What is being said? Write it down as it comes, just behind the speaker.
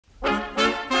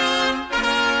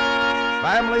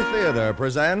Family Theater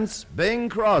presents Bing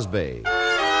Crosby.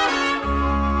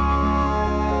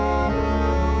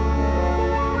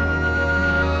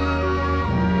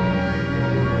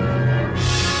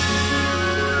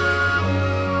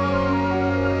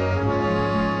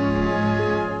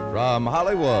 From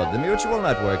Hollywood, the Mutual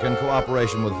Network, in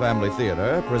cooperation with Family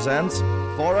Theater, presents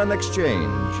Foreign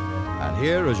Exchange. And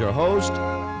here is your host,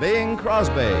 Bing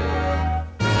Crosby.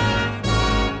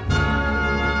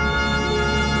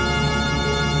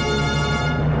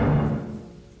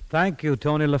 Thank you,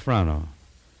 Tony Lafrano.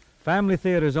 Family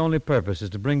Theater's only purpose is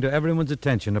to bring to everyone's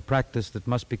attention a practice that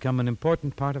must become an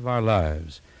important part of our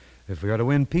lives if we are to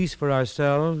win peace for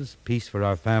ourselves, peace for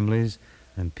our families,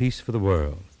 and peace for the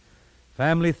world.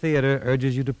 Family Theater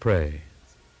urges you to pray.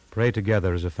 Pray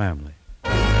together as a family.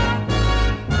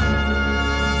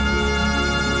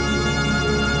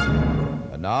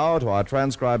 And now to our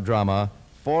transcribed drama,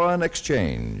 Foreign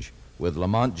Exchange, with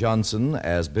Lamont Johnson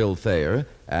as Bill Thayer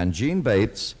and Jean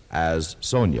Bates as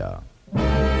Sonia.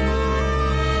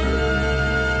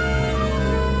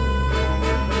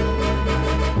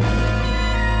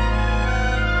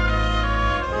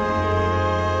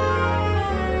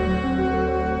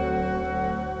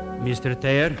 Mr.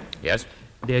 Thayer? Yes?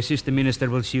 The assistant minister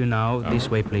will see you now. This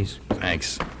way, please.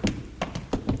 Thanks.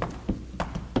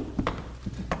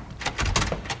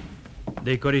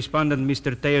 The correspondent,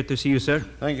 Mr. Thayer, to see you, sir.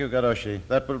 Thank you, Garoshi.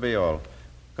 That will be all.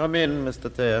 Come in, Mr.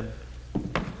 Thayer.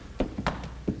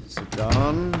 Sit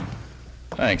down.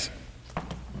 Thanks.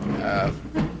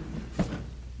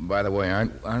 By the way,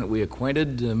 aren't we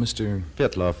acquainted, Mr.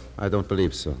 Petlov? I don't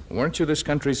believe so. Weren't you this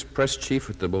country's press chief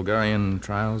at the Bulgarian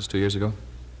trials 2 years ago?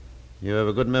 You have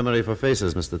a good memory for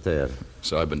faces, Mr. Thayer.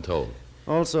 So I've been told.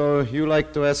 Also, you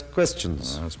like to ask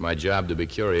questions. Well, it's my job to be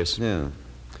curious. Yeah.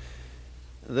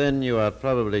 Then you are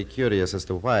probably curious as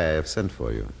to why I have sent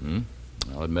for you.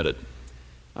 I'll admit it.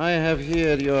 I have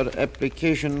here your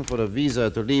application for a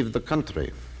visa to leave the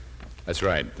country. That's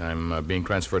right. I'm being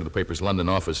transferred to the paper's London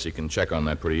office. You can check on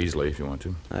that pretty easily if you want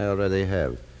to. I already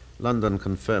have. London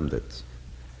confirmed it.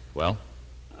 Well?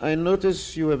 I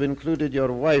notice you have included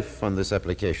your wife on this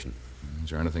application. Is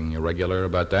there anything irregular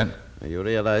about that? You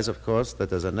realize, of course,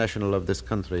 that as a national of this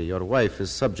country, your wife is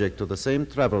subject to the same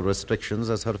travel restrictions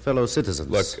as her fellow citizens.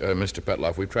 Look, Mr.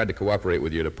 Petloff, we've tried to cooperate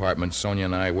with your department. Sonia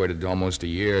and I waited almost a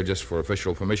year just for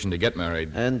official permission to get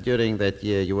married. And during that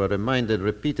year, you were reminded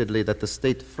repeatedly that the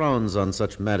state frowns on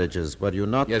such marriages, were you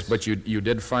not? Yes, but you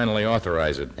did finally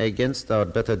authorize it. Against our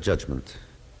better judgment.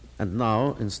 And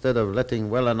now, instead of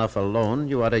letting well enough alone,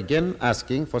 you are again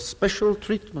asking for special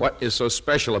treatment. What is so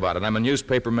special about it? I'm a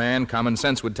newspaper man. Common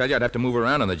sense would tell you I'd have to move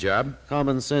around on the job.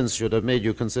 Common sense should have made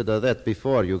you consider that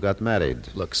before you got married.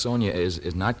 Look, Sonia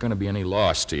is not going to be any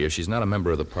loss to you. She's not a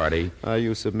member of the party. Are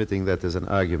you submitting that as an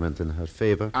argument in her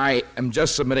favor? I am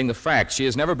just submitting the facts. She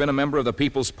has never been a member of the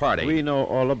People's Party. We know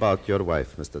all about your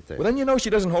wife, Mr. Thayer. Well, then you know she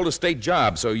doesn't hold a state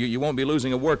job, so you won't be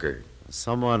losing a worker.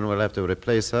 Someone will have to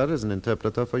replace her as an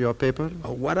interpreter for your paper.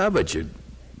 Oh, what of it?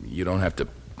 You don't have to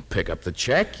pick up the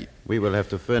check. We will have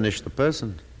to furnish the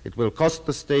person. It will cost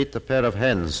the state a pair of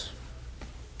hands.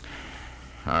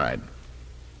 All right.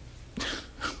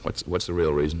 What's the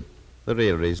real reason? The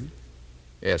real reason?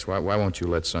 Yes, why won't you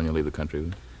let Sonia leave the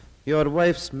country? Your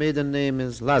wife's maiden name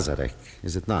is Lazarek,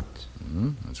 is it not?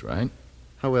 That's right.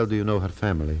 How well do you know her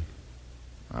family?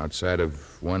 Outside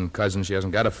of one cousin, she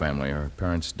hasn't got a family. Her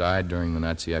parents died during the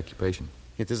Nazi occupation.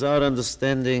 It is our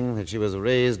understanding that she was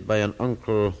raised by an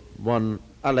uncle, one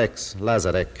Alex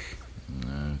Lazarek.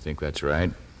 I think that's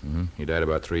right. He died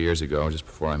about 3 years ago, just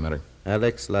before I met her.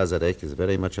 Alex Lazarek is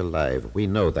very much alive. We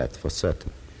know that for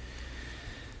certain.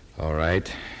 All right.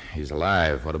 He's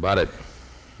alive. What about it?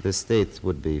 The state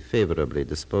would be favorably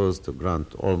disposed to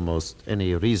grant almost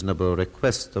any reasonable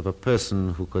request of a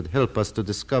person who could help us to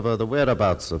discover the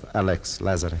whereabouts of Alex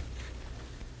Lazarek.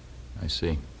 I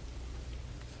see.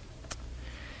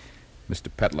 Mr.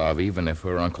 Petlov, even if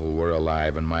her uncle were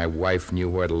alive and my wife knew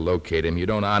where to locate him, you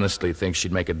don't honestly think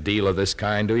she'd make a deal of this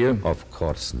kind, do you? Of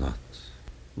course not.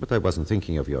 But I wasn't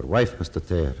thinking of your wife, Mr.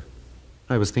 Thayer.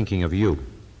 I was thinking of you.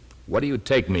 What do you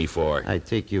take me for? I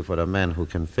take you for a man who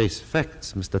can face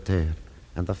facts, Mr. Thayer.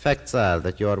 And the facts are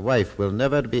that your wife will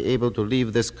never be able to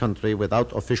leave this country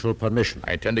without official permission.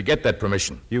 I intend to get that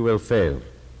permission. You will fail.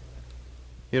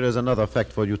 Here is another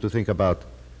fact for you to think about.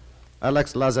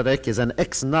 Alex Lazarek is an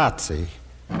ex-Nazi.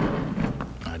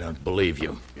 I don't believe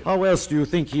you. How else do you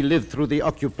think he lived through the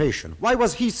occupation? Why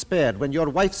was he spared when your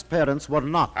wife's parents were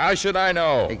not? How should I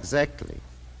know? Exactly.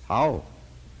 How?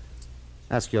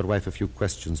 Ask your wife a few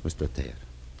questions, Mr. Thayer.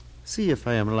 See if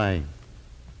I am lying.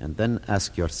 And then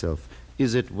ask yourself,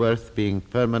 Is it worth being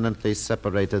permanently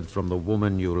separated from the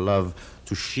woman you love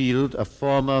to shield a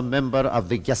former member of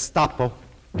the Gestapo?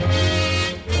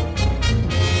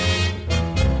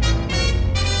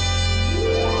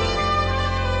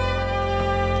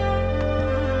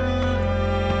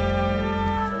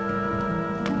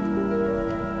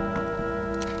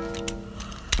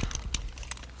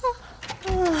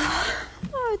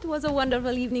 It was a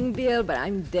wonderful evening, Bill, but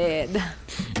I'm dead.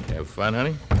 Have fun,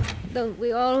 honey? Don't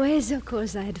we always? Of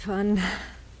course I had fun.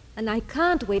 And I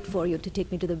can't wait for you to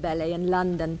take me to the ballet in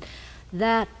London.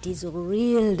 That is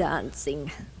real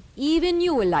dancing. Even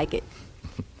you will like it.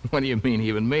 What do you mean,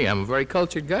 even me? I'm a very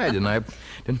cultured guy. Didn't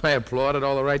I applaud at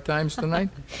all the right times tonight?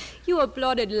 You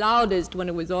applauded loudest when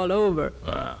it was all over.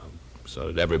 So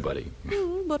did everybody.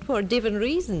 But for different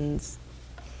reasons.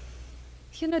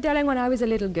 You know, darling, when I was a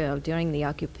little girl during the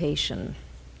occupation,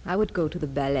 I would go to the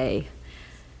ballet.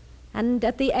 And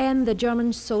at the end, the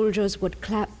German soldiers would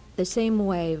clap the same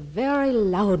way, very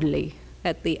loudly,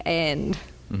 at the end.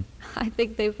 I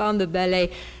think they found the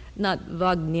ballet not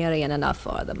Wagnerian enough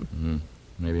for them.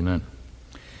 Maybe not.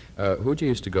 Who'd you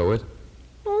used to go with?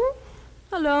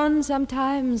 Alone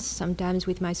sometimes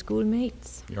with my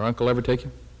schoolmates. Your uncle ever take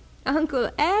you?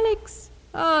 Uncle Alex?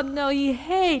 Oh, no, he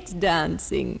hates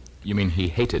dancing. You mean he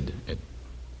hated it?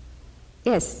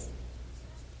 Yes,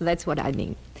 that's what I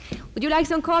mean. Would you like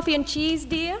some coffee and cheese,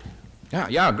 dear?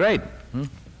 Yeah, great.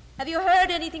 Have you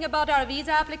heard anything about our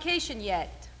visa application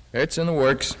yet? It's in the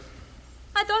works.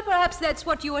 I thought perhaps that's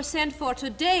what you were sent for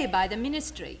today by the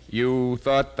ministry. You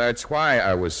thought that's why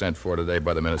I was sent for today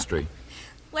by the ministry?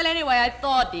 Well, anyway, I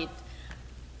thought it.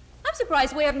 I'm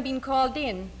surprised we haven't been called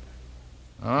in.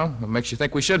 Oh, what makes you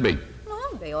think we should be?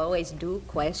 Oh, they always do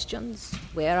questions.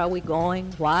 Where are we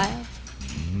going? Why?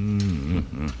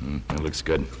 That looks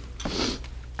good.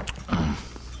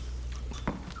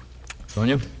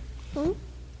 Sonia?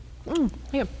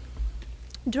 Here.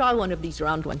 Draw one of these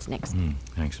round ones next.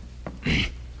 Thanks.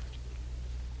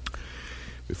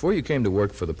 Before you came to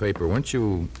work for the paper, weren't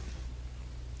you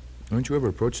ever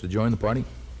approached to join the party?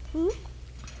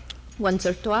 Once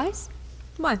or twice.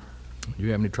 Why?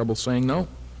 You have any trouble saying no?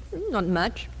 Not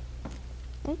much.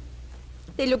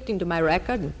 They looked into my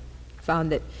record and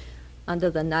found that under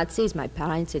the Nazis, my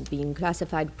parents had been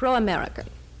classified pro-American.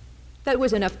 That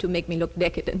was enough to make me look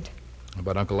decadent. How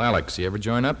about Uncle Alex? He ever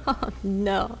join up? Oh,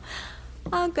 no.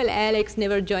 Uncle Alex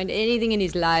never joined anything in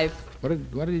his life. What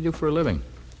did he do for a living?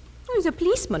 He was a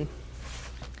policeman.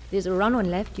 There's a round one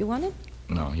left. You want it?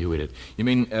 No, you eat it. You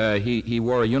mean he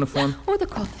wore a uniform? Oh, the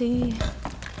coffee.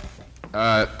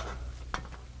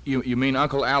 You mean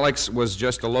Uncle Alex was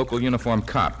just a local uniformed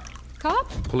cop? Cop?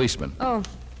 Policeman. Oh,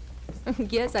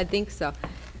 yes, I think so.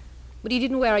 But he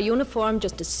didn't wear a uniform,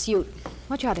 just a suit.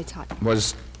 Watch out, it's hot.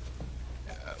 Was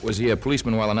he a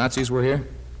policeman while the Nazis were here?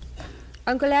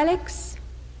 Uncle Alex?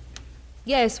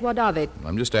 Yes, what of it?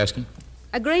 I'm just asking.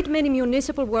 A great many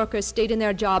municipal workers stayed in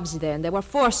their jobs then. They were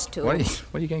forced to. What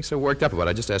are you getting so worked up about?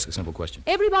 I just asked a simple question.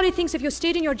 Everybody thinks if you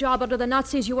stayed in your job under the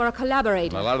Nazis, you were a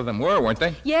collaborator. A lot of them were, weren't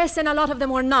they? Yes, and a lot of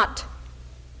them were not.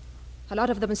 A lot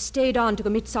of them stayed on to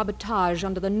commit sabotage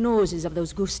under the noses of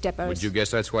those goose-steppers. Would you guess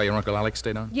that's why your Uncle Alex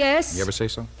stayed on? Yes. You ever say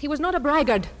so? He was not a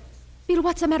braggart. Bill,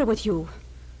 what's the matter with you?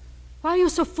 Why are you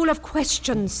so full of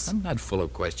questions? I'm not full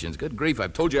of questions. Good grief,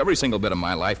 I've told you every single bit of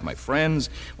my life, my friends,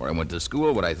 where I went to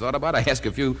school, what I thought about. I ask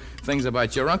a few things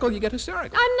about your uncle, you get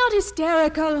hysterical. I'm not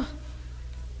hysterical.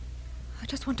 I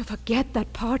just want to forget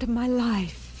that part of my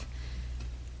life.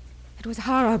 It was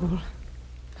horrible.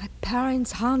 My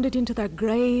parents hounded into their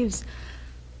graves.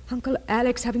 Uncle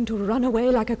Alex having to run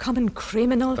away like a common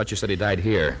criminal. I thought you said he died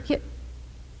here.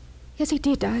 Yes, he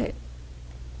did. Oh,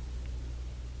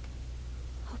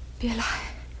 Bill,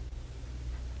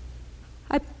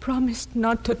 I promised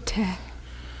not to tell.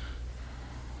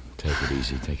 Take it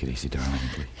easy, darling,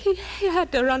 please. He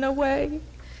had to run away.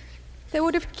 They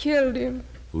would have killed him.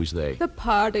 Who's they? The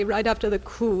party right after the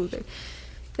coup.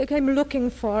 They came looking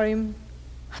for him.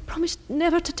 I promised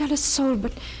never to tell a soul,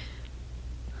 but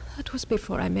that was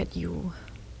before I met you.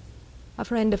 A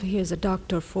friend of his, a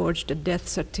doctor, forged a death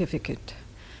certificate.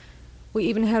 We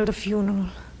even held a funeral.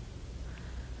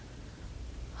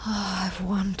 Oh, I've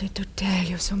wanted to tell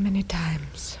you so many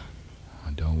times.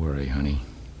 Oh, don't worry, honey.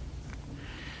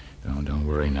 Don't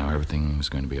worry now. Everything's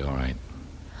going to be all right.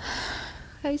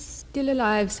 He's still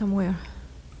alive somewhere.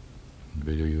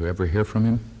 Did you ever hear from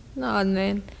him? Now and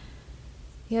then.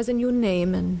 He has a new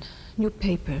name and new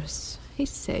papers. He's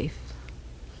safe.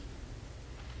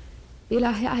 Bill,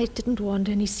 I didn't want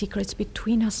any secrets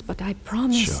between us, but I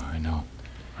promised. Sure, I know.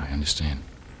 I understand.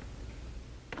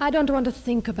 I don't want to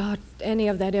think about any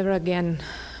of that ever again.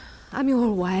 I'm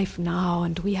your wife now,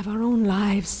 and we have our own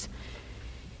lives.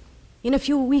 In a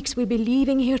few weeks, we'll be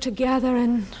leaving here together,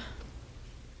 and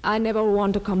I never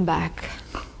want to come back.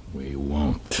 We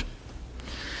won't.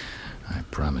 I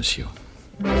promise you.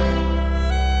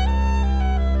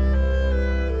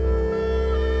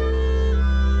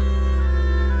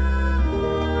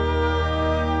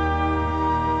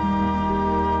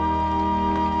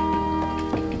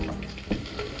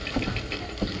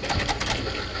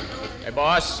 Hey,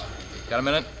 boss. Got a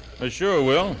minute? Sure,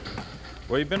 Will.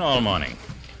 Where you been all morning?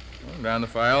 Down the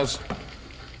files.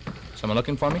 Someone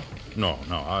looking for me? No.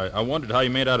 I wondered how you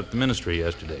made out at the ministry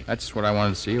yesterday. That's what I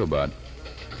wanted to see you about.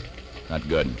 Not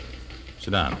good.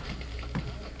 Sit down.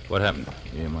 What happened?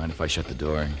 You mind if I shut the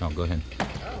door? No, go ahead.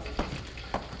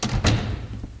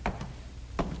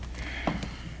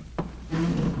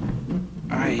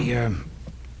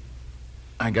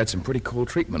 I got some pretty cool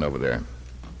treatment over there.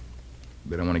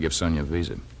 They don't want to give Sonia a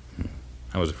visa.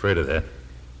 I was afraid of that.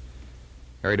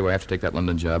 Harry, do I have to take that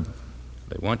London job?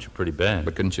 They want you pretty bad.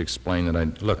 But couldn't you explain that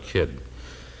I'd... Look, kid,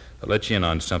 I'll let you in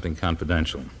on something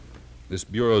confidential. This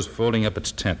bureau's folding up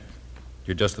its tent.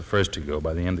 You're just the first to go.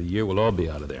 By the end of the year, we'll all be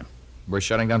out of there. We're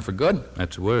shutting down for good?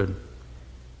 That's a word.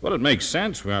 Well, it makes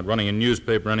sense. We aren't running a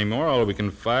newspaper anymore. All we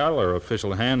can file are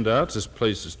official handouts. This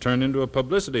place is turned into a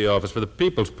publicity office for the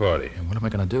People's Party. And what am I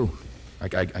going to do? I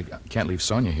can't leave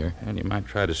Sonia here. And you might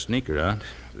try to sneak her out.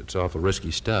 It's awful risky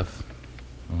stuff.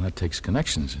 Well, that takes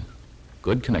connections.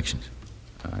 Good connections.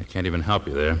 I can't even help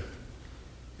you there.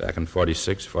 Back in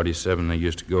 46, 47, they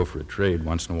used to go for a trade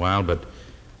once in a while, but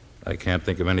I can't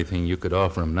think of anything you could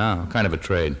offer them now. What kind of a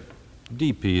trade?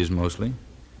 DPs, mostly.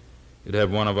 You'd have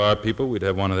one of our people, we'd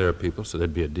have one of their people, so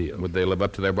there'd be a deal. Would they live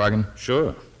up to their bargain?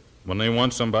 Sure. When they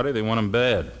want somebody, they want them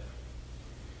bad.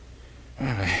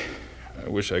 I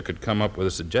wish I could come up with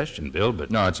a suggestion, Bill, but...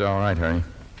 No, it's all right, Harry.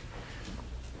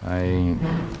 I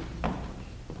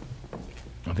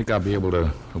think I'll be able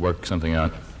to work something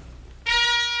out.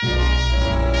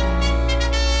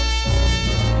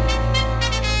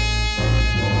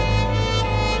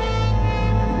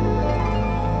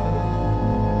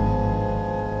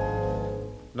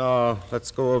 Now, let's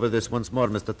go over this once more,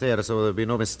 Mr. Thayer, so there'll be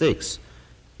no mistakes.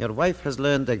 Your wife has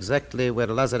learned exactly where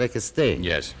Lazarek is staying.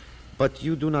 Yes. But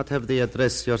you do not have the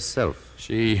address yourself.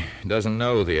 She doesn't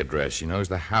know the address. She knows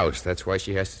the house. That's why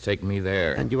she has to take me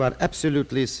there. And you are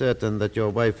absolutely certain that your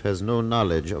wife has no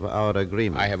knowledge of our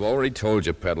agreement. I have already told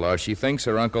you, Pedlar. She thinks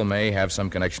her uncle may have some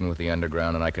connection with the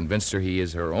underground, and I convinced her he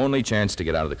is her only chance to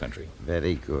get out of the country.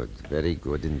 Very good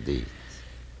indeed.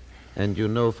 And you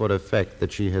know for a fact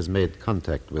that she has made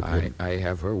contact with him. I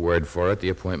have her word for it. The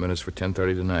appointment is for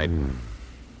 10:30 tonight.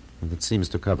 And it seems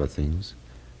to cover things.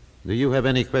 Do you have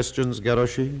any questions,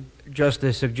 Garoshi? Just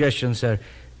a suggestion, sir.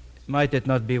 Might it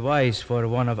not be wise for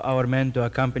one of our men to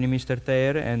accompany Mr.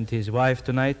 Thayer and his wife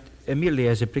tonight, merely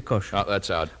as a precaution? Oh, that's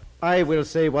out. I will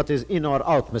say what is in or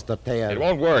out, Mr. Thayer. It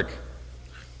won't work.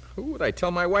 Who would I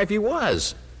tell my wife he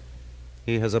was?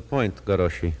 He has a point,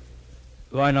 Garoshi.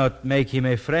 Why not make him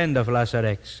a friend of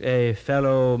Lazarek's, a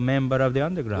fellow member of the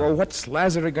underground? Well, what's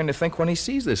Lazarek going to think when he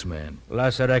sees this man?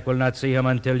 Lazarek will not see him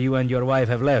until you and your wife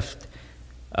have left.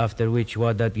 After which,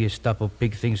 what that Gestapo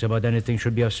pig thinks about anything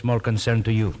should be of small concern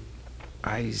to you.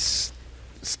 I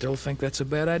still think that's a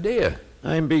bad idea.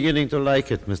 I'm beginning to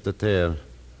like it, Mr. Thayer.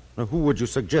 Now, who would you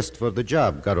suggest for the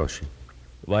job, Garoshi?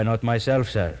 Why not myself,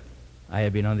 sir? I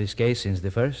have been on this case since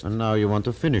the first. And now you want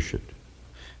to finish it.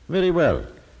 Very well.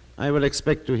 I will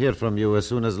expect to hear from you as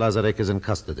soon as Lazarek is in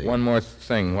custody. One more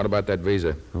thing. What about that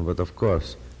visa? Oh, but of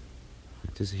course.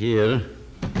 It is here,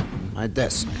 on my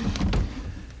desk.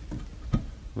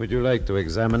 Would you like to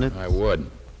examine it? I would.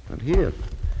 And here.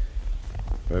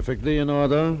 Perfectly in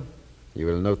order. You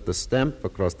will note the stamp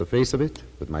across the face of it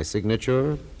with my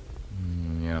signature.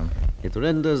 Yeah. It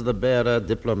renders the bearer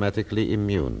diplomatically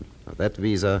immune. Now, that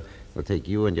visa will take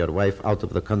you and your wife out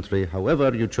of the country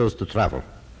however you chose to travel.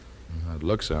 It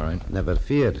looks all right. Never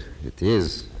fear, it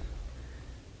is.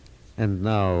 And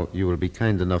now you will be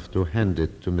kind enough to hand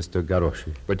it to Mr.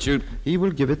 Garoshi. But you... He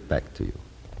will give it back to you.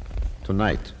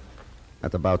 Tonight,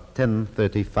 at about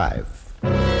 10:35.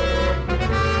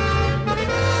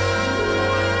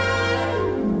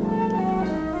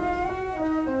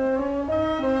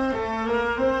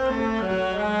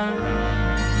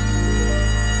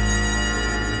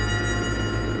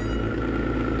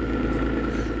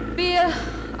 Bill,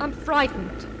 I'm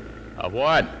frightened. Of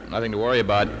what? Nothing to worry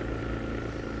about.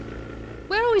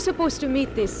 Where are we supposed to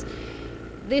meet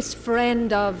this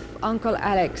friend of Uncle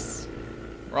Alex?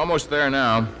 We're almost there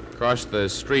now. Across the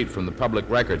street from the Public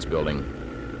Records building.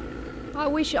 I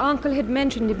wish Uncle had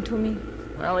mentioned him to me.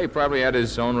 Well, he probably had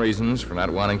his own reasons for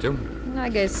not wanting to. I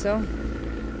guess so.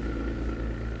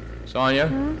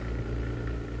 Sonia?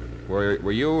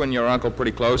 Were you and your uncle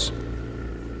pretty close?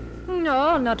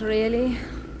 No, not really.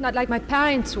 Not like my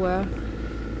parents were.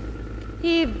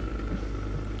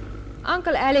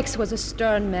 Uncle Alex was a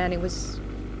stern man. He was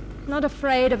not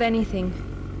afraid of anything.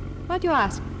 Why'd you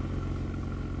ask?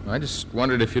 I just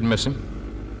wondered if you'd miss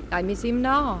him. I miss him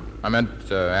now. I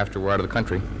meant after we're out of the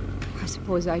country. I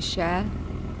suppose I shall.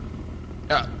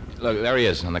 Look, there he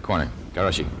is on the corner.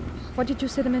 Garashi. What did you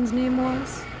say the man's name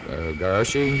was?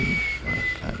 Garashi?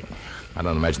 I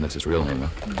don't imagine that's his real name, though.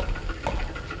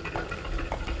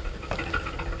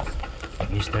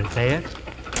 Mr. Thayer?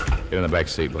 Get in the back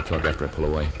seat. We'll talk after I pull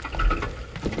away.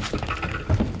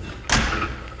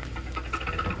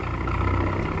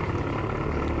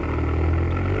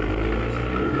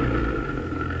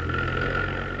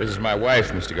 This is my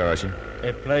wife, Mr. Garashi.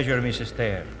 A pleasure, Mrs.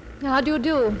 Thayer. How do you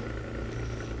do?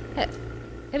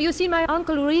 Have you seen my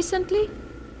uncle recently?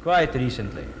 Quite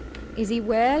recently. Is he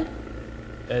well?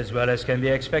 As well as can be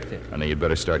expected. I know you'd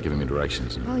better start giving me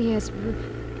directions. Oh, yes.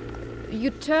 You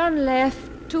turn left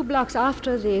 2 blocks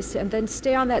after this and then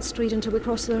stay on that street until we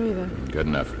cross the river. Good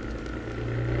enough.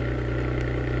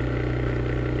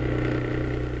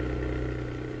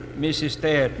 Mrs.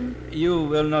 Thayer, you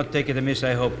will not take it amiss,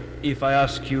 I hope, if I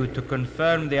ask you to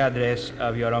confirm the address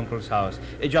of your uncle's house,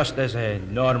 just as a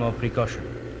normal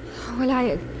precaution. Well,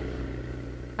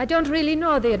 I don't really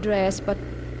know the address, but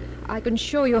I can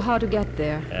show you how to get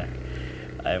there.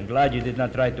 I am glad you did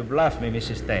not try to bluff me,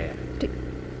 Mrs. Thayer.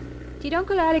 Did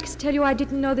Uncle Alex tell you I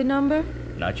didn't know the number?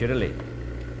 Naturally.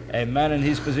 A man in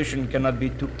his position cannot be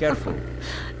too careful.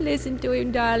 Listen to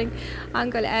him, darling.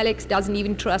 Uncle Alex doesn't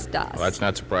even trust us. Well, that's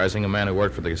not surprising. A man who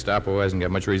worked for the Gestapo hasn't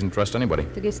got much reason to trust anybody.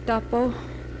 The Gestapo?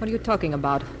 What are you talking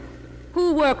about?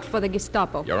 Who worked for the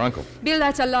Gestapo? Your uncle. Bill,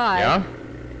 that's a lie. Yeah?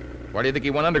 Why do you think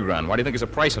he went underground? Why do you think there's a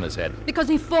price on his head? Because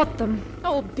he fought them.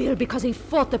 Oh, Bill, because he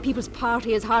fought the People's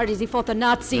Party as hard as he fought the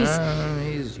Nazis.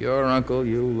 He's your uncle.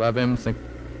 You love him. Think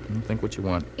what you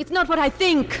want. It's not what I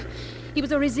think. He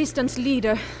was a resistance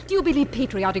leader. Do you believe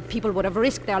patriotic people would have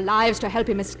risked their lives to help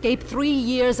him escape 3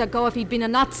 years ago if he'd been a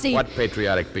Nazi? What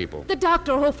patriotic people? The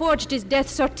doctor who forged his death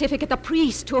certificate, the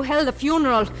priest who held the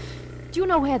funeral. Do you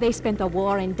know where they spent the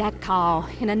war in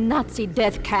Dachau, in a Nazi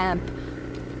death camp?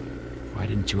 Why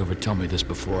didn't you ever tell me this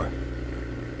before?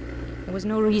 There was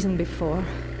no reason before.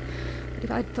 But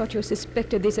if I'd thought you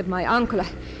suspected this of my uncle,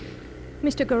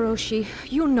 Mr. Goroshi,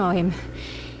 you know him.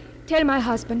 Tell my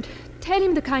husband, tell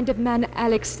him the kind of man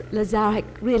Alex Lazarek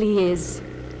really is.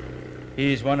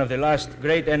 He is one of the last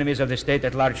great enemies of the state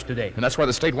at large today. And that's why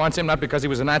the state wants him, not because he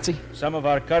was a Nazi? Some of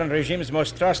our current regime's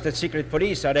most trusted secret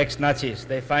police are ex-Nazis.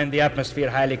 They find the atmosphere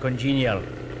highly congenial.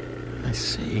 I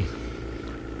see.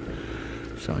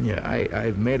 Sonia,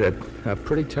 I've made a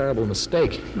pretty terrible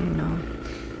mistake.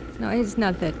 No, it's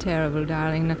not that terrible,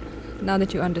 darling. Now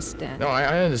that you understand. No,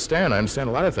 I understand. I understand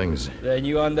a lot of things. Then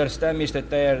you understand, Mr.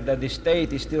 Thayer, that the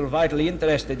state is still vitally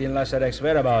interested in Lazarek's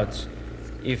whereabouts,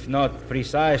 if not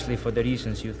precisely for the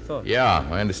reasons you thought. Yeah,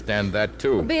 I understand that,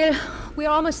 too. Bill, we're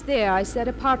almost there. I said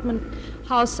apartment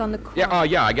house on the corner.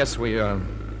 Yeah, I guess we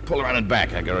pull around and back,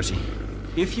 Goroshi.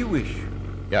 If you wish.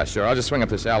 Yeah, sure. I'll just swing up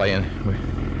this alley and...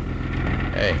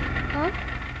 Hey. Huh?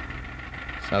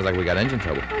 Sounds like we got engine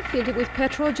trouble. I filled it with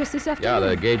petrol just this afternoon. Yeah,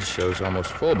 the gauge shows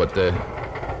almost full, but there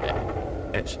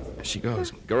she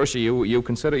goes. Goroshi, you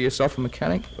consider yourself a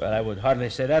mechanic? Well, I would hardly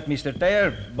say that, Mr.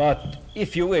 Thayer, but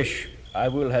if you wish, I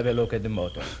will have a look at the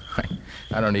motor.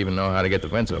 I don't even know how to get the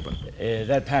vents open.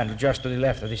 That handle just to the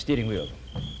left of the steering wheel.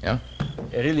 Yeah?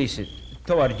 Release it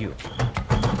toward you.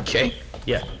 Okay.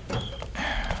 Yeah.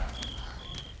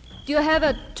 Do you have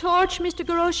a torch, Mr.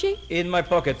 Goroshi? In my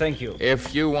pocket, thank you.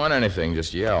 If you want anything,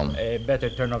 just yell. Better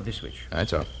turn off the switch.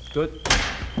 That's all. Good.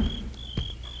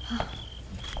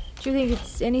 Do you think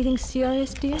it's anything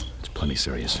serious, dear? It's plenty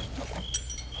serious.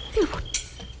 Bill,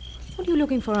 what are you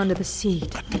looking for under the seat?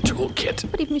 The toolkit.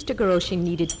 But if Mr. Goroshi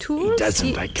needed tools... He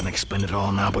doesn't. I can explain it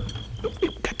all now, but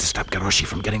we've got to stop Goroshi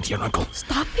from getting to your uncle.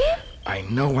 Stop him? I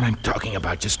know what I'm talking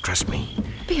about. Just trust me.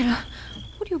 Bill,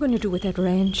 what are you going to do with that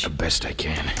wrench? The best I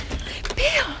can.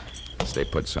 Bill! Stay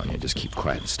put, Sonia. Just keep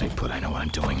quiet and stay put. I know what I'm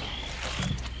doing.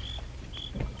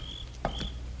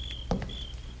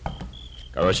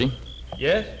 Goroshi?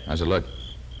 Yes? How's it look?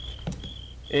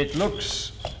 It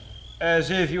looks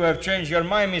as if you have changed your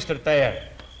mind, Mr. Thayer.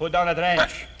 Put down that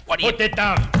wrench. Put it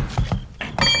down.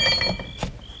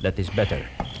 That is better.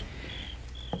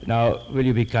 Now, will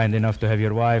you be kind enough to have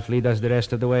your wife lead us the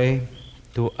rest of the way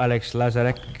to Alex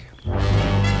Lazarek?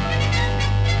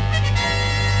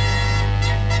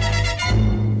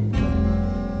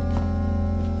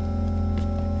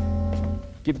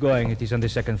 Keep going. It is on the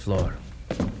second floor.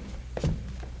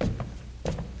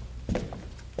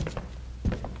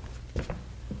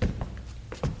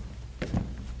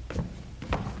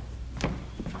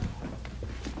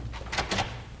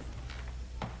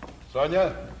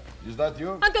 Sonia, is that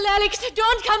you? Uncle Alex,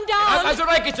 don't come down!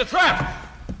 Azurek, it's a trap!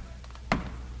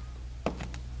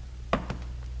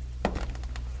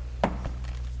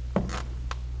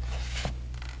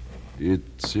 It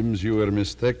seems you were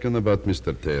mistaken about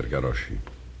Mr. Teir Garoshi.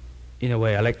 In a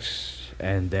way, Alex,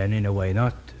 and then in a way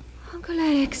not. Uncle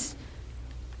Alex,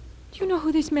 do you know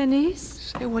who this man is?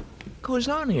 Say, what goes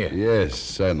on here?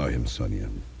 Yes, I know him, Sonia.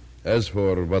 As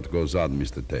for what goes on,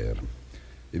 Mr. Teir,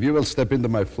 if you will step into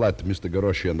my flat, Mr.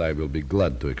 Garoshi and I will be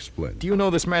glad to explain. Do you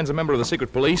know this man's a member of the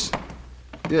secret police?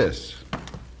 Yes.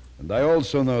 And I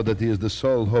also know that he is the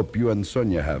sole hope you and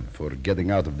Sonia have for getting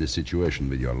out of this situation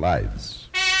with your lives.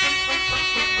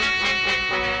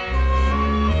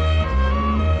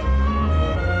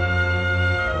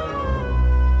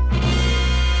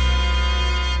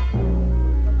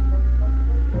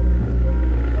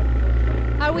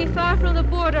 Are we far from the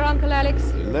border, Uncle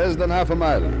Alex? Less than half a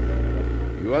mile.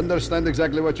 You understand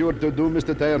exactly what you are to do,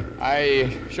 Mr. Teir?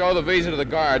 I show the visa to the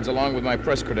guards along with my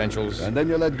press credentials. And then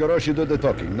you let Garoshi do the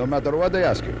talking, no matter what they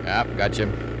ask you. Yep, gotcha.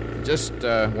 Just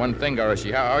one thing,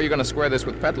 Garoshi. How are you going to square this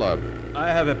with Petlov? I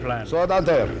have a plan. So down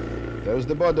there. There's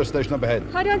the border station up ahead.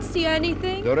 I don't see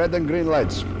anything. The red and green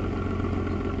lights.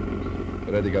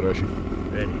 Ready, Garoshi?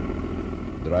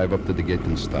 Ready. Drive up to the gate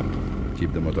and stop.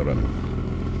 Keep the motor running.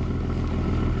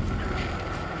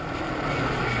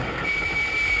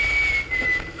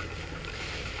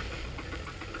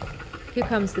 Here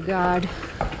comes the guard.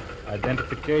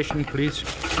 Identification, please.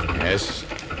 Yes.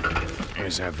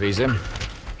 Here's our visa.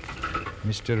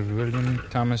 Mr. William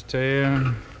Thomas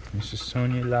Teir, Mrs.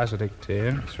 Sonia Lazarek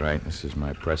Teir. That's right. This is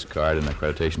my press card and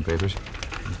accreditation papers.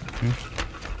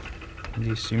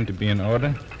 These seem to be in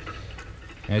order.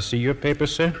 Can I see your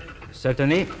papers, sir?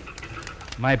 Certainly.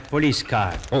 My police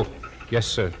card. Oh, yes,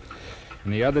 sir.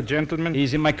 And the other gentleman?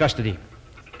 He's in my custody.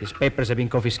 His papers have been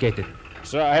confiscated.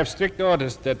 Sir, I have strict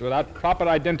orders that without proper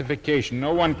identification,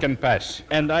 no one can pass.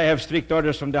 And I have strict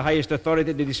orders from the highest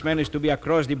authority that this man is to be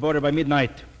across the border by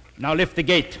midnight. Now lift the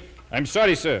gate. I'm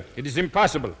sorry, sir. It is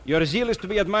impossible. Your zeal is to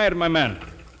be admired, my man.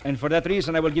 And for that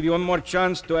reason, I will give you one more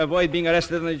chance to avoid being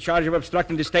arrested on the charge of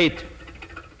obstructing the state.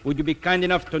 Would you be kind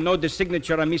enough to note the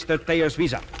signature on Mr. Teir's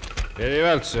visa? Very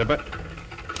well, sir, but...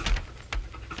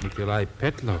 Nikolai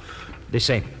Petlov. The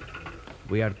same.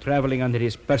 We are traveling under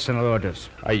his personal orders.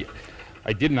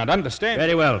 I did not understand.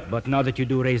 Very well, but now that you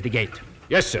do, raise the gate.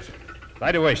 Yes, sir.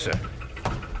 Right away, sir.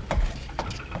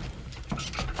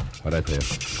 All right, there.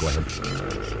 Go ahead.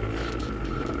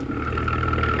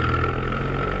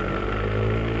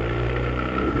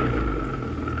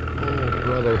 Oh,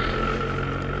 brother.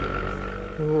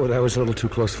 Oh, that was a little too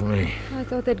close for me. I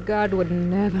thought that guard would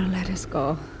never let us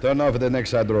go. Turn off the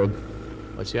next side road.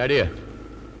 What's the idea?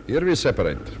 Here we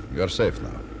separate. You are safe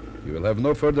now. You will have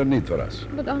no further need for us.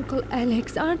 But Uncle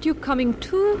Alex, aren't you coming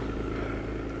too?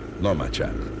 No, my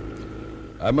child.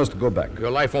 I must go back.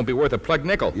 Your life won't be worth a plug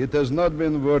nickel. It has not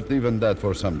been worth even that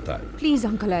for some time. Please,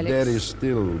 Uncle Alex. There is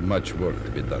still much work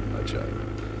to be done, my child.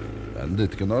 And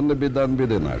it can only be done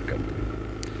within our country.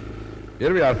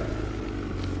 Here we are.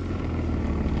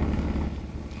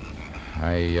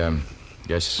 I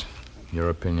guess your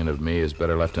opinion of me is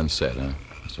better left unsaid, huh,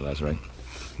 Mr. Lazarek?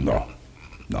 No,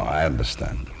 I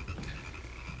understand.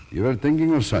 You were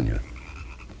thinking of Sonia.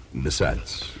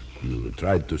 Besides, you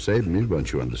tried to save me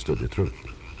once you understood the truth.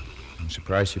 I'm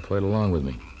surprised you played along with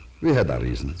me. We had our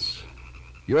reasons.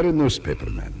 You are a newspaper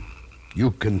man.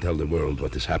 You can tell the world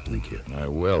what is happening here. I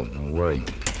will, don't worry.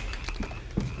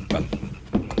 Well,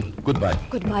 goodbye.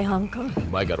 Goodbye, Uncle.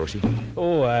 Bye, Garoshi.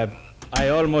 Oh, I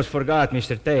almost forgot,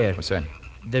 Mr. Teir. What's that?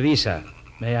 The visa.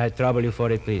 May I trouble you for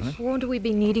it, please? Huh? Won't we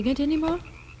be needing it anymore?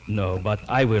 No, but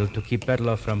I will, to keep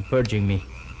Petlov from purging me.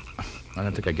 I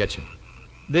don't think I get you.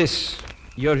 This,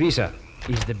 your visa,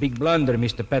 is the big blunder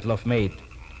Mr. Petlov made.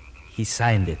 He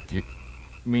signed it. You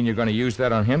mean you're going to use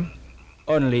that on him?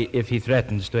 Only if he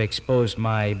threatens to expose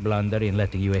my blunder in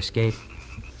letting you escape.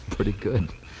 Pretty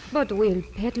good. But will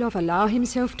Petlov allow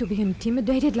himself to be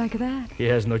intimidated like that? He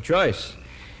has no choice.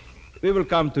 We will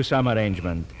come to some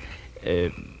arrangement.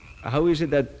 How is it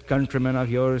that countryman of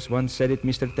yours once said it,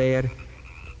 Mr. Teir?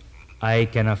 I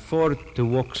can afford to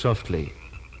walk softly.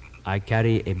 I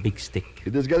carry a big stick.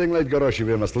 It is getting late, Garoshi.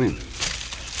 We must leave.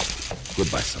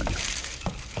 Goodbye, Sonia.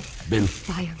 Bill.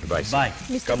 Bye. Goodbye. Bye.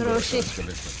 Mr. Garoshi.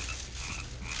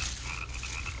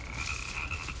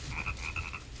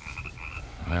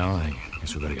 Well, I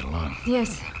guess we better get along.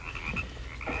 Yes.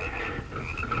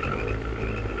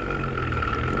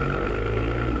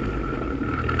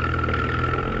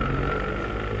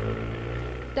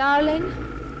 Darling,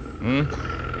 Hmm?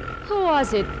 who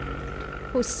was it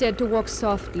who said to walk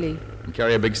softly? You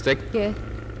carry a big stick? Yeah.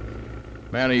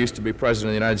 Man who used to be president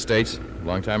of the United States a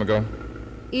long time ago.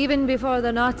 Even before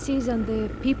the Nazis and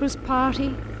the People's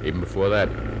Party? Even before that.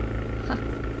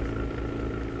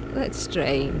 That's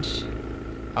strange.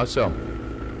 How so?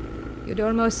 You'd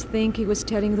almost think he was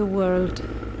telling the world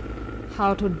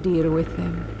how to deal with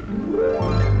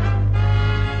them.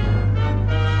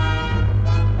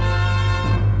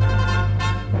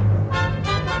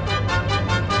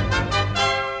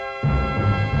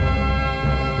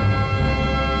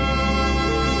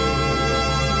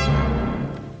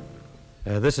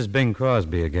 This is Bing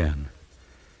Crosby again.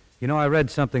 You know, I read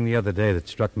something the other day that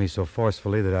struck me so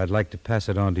forcefully that I'd like to pass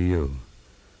it on to you.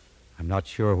 I'm not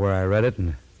sure where I read it, and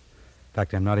in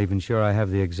fact, I'm not even sure I have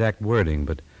the exact wording,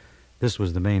 but this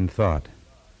was the main thought.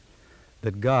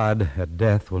 That God, at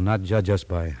death, will not judge us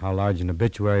by how large an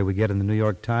obituary we get in the New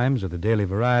York Times or the Daily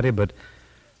Variety, but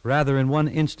rather in one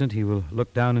instant he will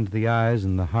look down into the eyes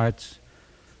and the hearts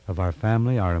of our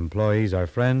family, our employees, our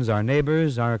friends, our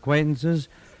neighbors, our acquaintances,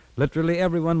 literally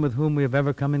everyone with whom we have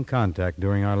ever come in contact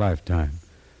during our lifetime.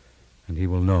 And he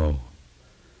will know.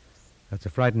 That's a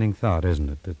frightening thought, isn't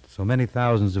it? That so many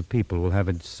thousands of people will have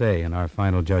a say in our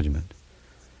final judgment.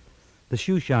 The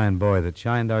shoeshine boy that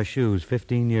shined our shoes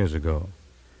 15 years ago.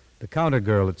 The counter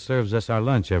girl that serves us our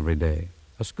lunch every day.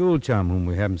 A school chum whom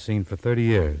we haven't seen for 30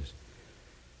 years.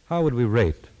 How would we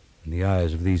rate in the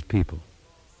eyes of these people?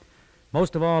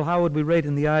 Most of all, how would we rate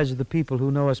in the eyes of the people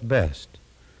who know us best?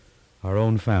 Our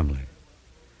own family.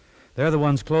 They're the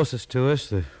ones closest to us,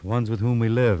 the ones with whom we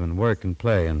live and work and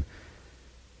play, and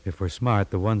if we're smart,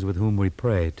 the ones with whom we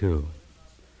pray, too.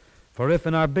 For if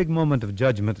in our big moment of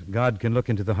judgment, God can look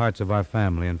into the hearts of our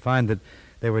family and find that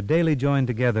they were daily joined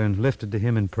together and lifted to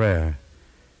Him in prayer,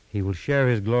 He will share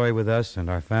His glory with us and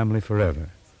our family forever.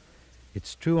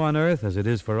 It's true on earth as it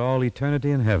is for all eternity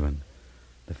in heaven.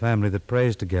 The family that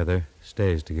prays together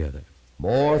stays together.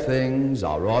 More things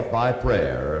are wrought by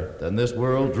prayer than this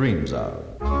world dreams of.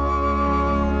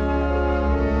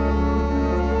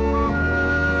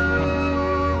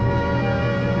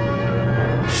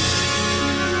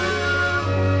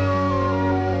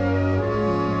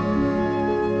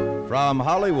 From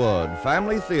Hollywood,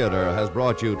 Family Theater has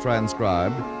brought you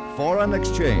transcribed Foreign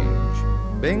Exchange.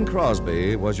 Bing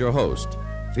Crosby was your host.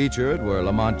 Featured were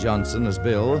Lamont Johnson as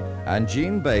Bill and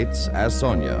Jean Bates as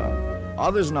Sonia.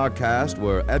 Others in our cast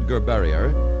were Edgar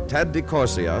Berrier, Ted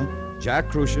DeCorsia, Jack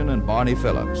Crucian, and Barney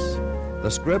Phillips. The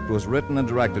script was written and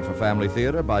directed for Family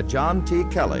Theater by John T.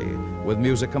 Kelly, with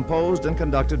music composed and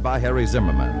conducted by Harry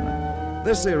Zimmerman.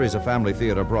 This series of Family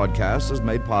Theater broadcasts is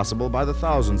made possible by the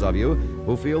thousands of you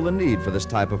who feel the need for this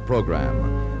type of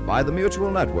program, by the Mutual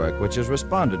Network, which has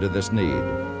responded to this need,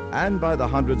 and by the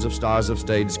hundreds of stars of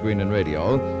stage, screen, and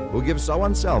radio who give so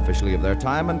unselfishly of their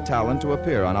time and talent to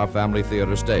appear on our Family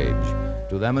Theater stage.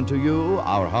 To them and to you,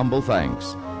 our humble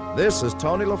thanks. This is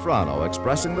Tony Lafrano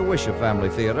expressing the wish of Family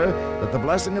Theater that the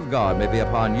blessing of God may be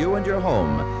upon you and your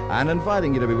home, and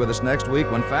inviting you to be with us next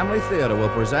week when Family Theater will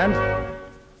present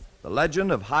The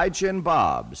Legend of High Chin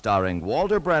Bob, starring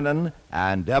Walter Brennan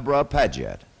and Deborah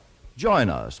Paget. Join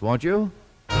us, won't you?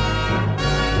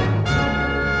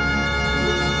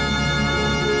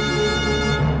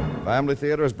 Family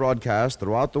Theater is broadcast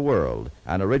throughout the world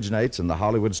and originates in the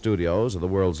Hollywood studios of the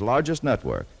world's largest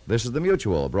network. This is the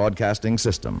Mutual Broadcasting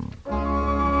System.